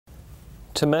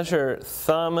To measure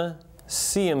thumb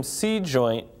CMC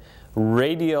joint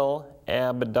radial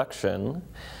abduction,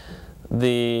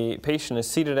 the patient is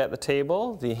seated at the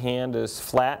table, the hand is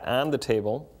flat on the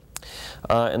table,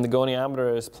 and the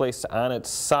goniometer is placed on its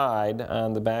side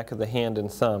on the back of the hand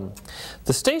and thumb.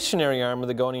 The stationary arm of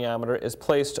the goniometer is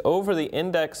placed over the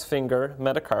index finger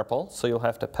metacarpal, so you'll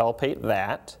have to palpate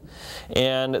that.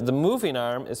 And the moving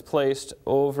arm is placed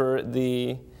over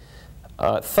the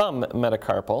thumb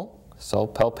metacarpal, so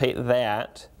palpate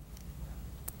that.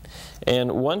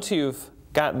 And once you've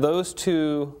got those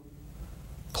two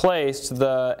placed,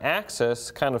 the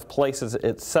axis kind of places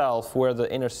itself where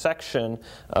the intersection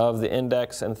of the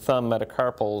index and thumb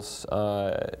metacarpals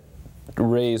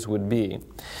rays would be.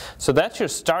 So that's your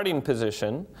starting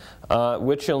position,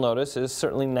 which you'll notice is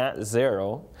certainly not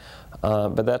 0,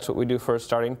 but that's what we do for a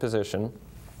starting position.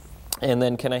 And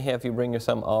then can I have you bring your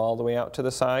thumb all the way out to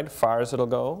the side, far as it'll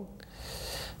go?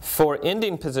 For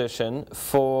ending position,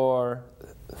 for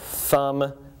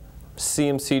thumb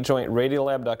CMC joint radial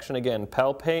abduction, again,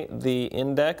 palpate the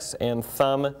index and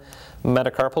thumb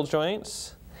metacarpal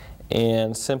joints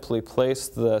and simply place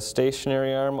the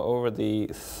stationary arm over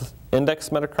the index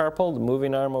metacarpal, the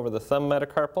moving arm over the thumb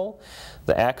metacarpal.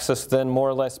 The axis then more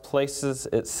or less places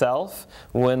itself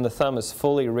when the thumb is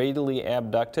fully radially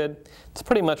abducted. It's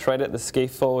pretty much right at the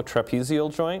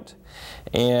scaphotrapezial joint,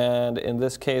 and in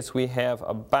this case we have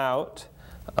about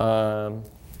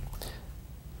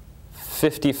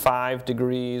 55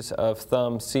 degrees of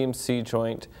thumb CMC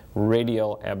joint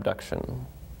radial abduction.